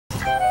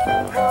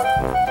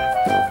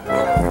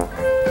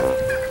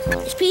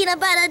peanut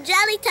butter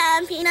jelly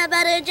time, peanut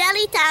butter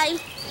jelly time.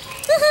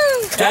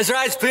 Woohoo! That's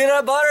right, it's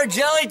peanut butter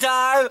jelly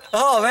time.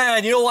 Oh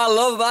man, you know what I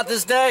love about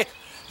this day?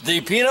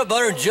 The peanut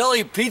butter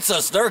jelly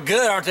pizzas. They're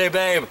good, aren't they,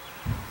 babe?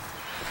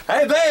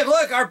 Hey, babe,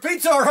 look, our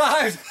pizza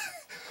arrived.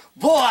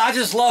 Boy, I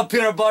just love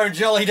peanut butter and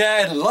jelly,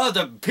 Dad. Love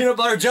the peanut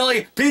butter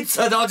jelly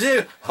pizza, don't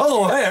you?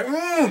 Oh,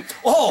 man.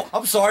 Oh,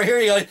 I'm sorry. Here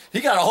you go.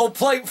 You got a whole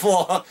plate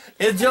full.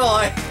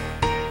 Enjoy.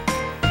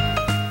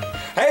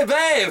 Hey,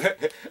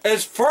 babe,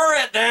 it's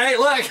ferret day.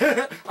 Look,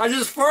 I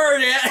just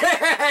furred it.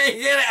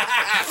 Get it?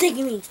 I think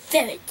you mean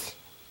ferret.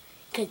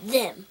 Cause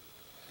them.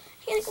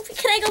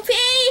 Can I go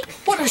pee?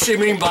 What does she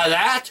mean by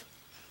that?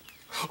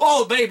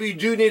 Oh, baby, you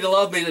do need to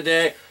love me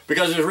today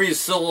because it's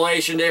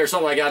Reconciliation Day or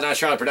something like that. I'm not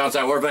trying to pronounce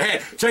that word, but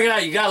hey, check it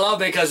out. You gotta love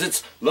me because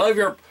it's Love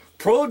Your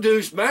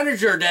Produce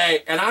Manager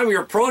Day, and I'm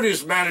your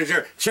produce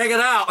manager. Check it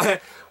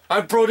out.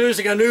 I'm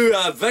producing a new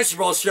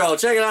vegetable show.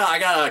 Check it out. I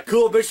got a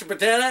cool bitch of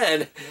potato,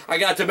 and I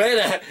got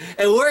tomato,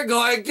 and we're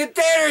going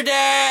Container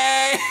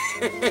Day.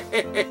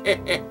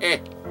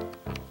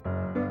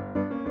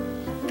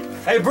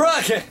 Hey,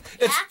 Brooke,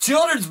 it's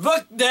Children's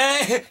Book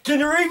Day.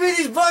 Can you read me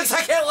these books?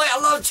 I can't wait. I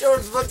love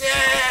children's books.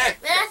 Yeah.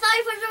 But I thought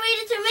you were supposed to read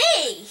it to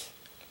me.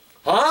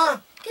 Because Huh?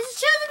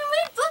 it's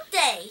Children's Book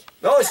Day.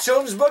 No, it's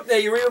Children's Book Day.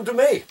 You read them to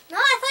me. No,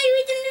 I thought you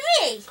read them to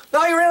me. No,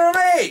 you read them to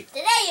me.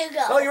 There you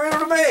go. No, you read them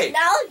to me.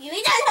 No, you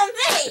read them to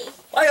me.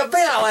 Why you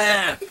been out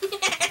there?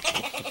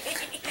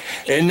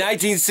 In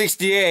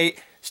 1968,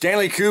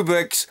 Stanley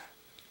Kubrick's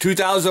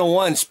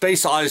 2001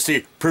 Space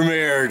Odyssey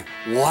premiered.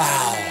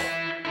 Wow.